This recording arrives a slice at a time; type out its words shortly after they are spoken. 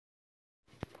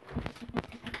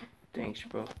Thanks,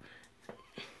 bro.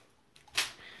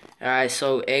 Alright,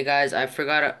 so hey guys, I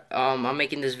forgot I'm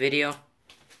making this video.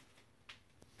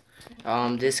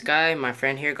 This guy, my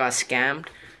friend here, got scammed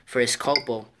for his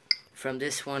copo from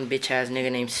this one bitch ass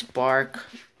nigga named Spark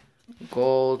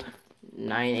Gold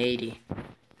 980.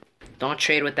 Don't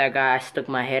trade with that guy. I stuck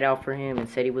my head out for him and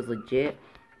said he was legit,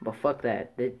 but fuck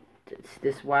that.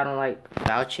 This is why I don't like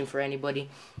vouching for anybody,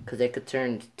 because they could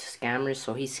turn to scammers.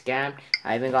 So he scammed.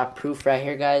 I even got proof right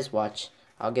here, guys. Watch.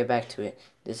 I'll get back to it.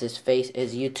 This is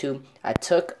his YouTube. I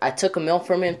took a mail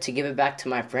from him to give it back to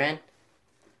my friend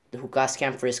who got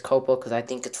scammed for his copo, because I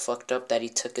think it's fucked up that he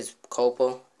took his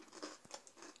copo.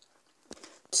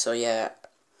 So yeah,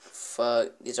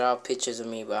 fuck. These are all pictures of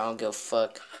me, but I don't give a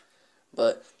fuck.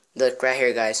 But look right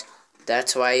here, guys.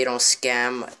 That's why you don't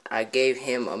scam. I gave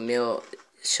him a meal.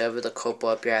 Shove the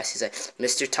copo up your ass. He's like,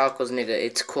 Mr. Tacos, nigga,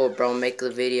 it's cool, bro. Make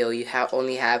the video. You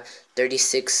only have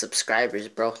 36 subscribers,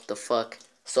 bro. The fuck.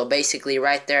 So basically,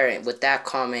 right there with that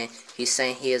comment, he's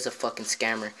saying he is a fucking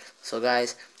scammer. So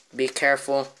guys, be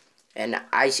careful. And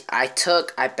I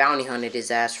bounty hunted his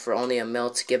ass for only a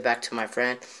mil to give back to my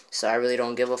friend. So I really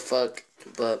don't give a fuck.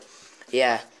 But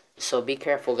yeah, so be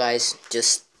careful, guys.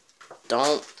 Just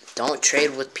don't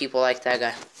trade with people like that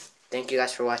guy. Thank you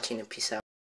guys for watching and peace out.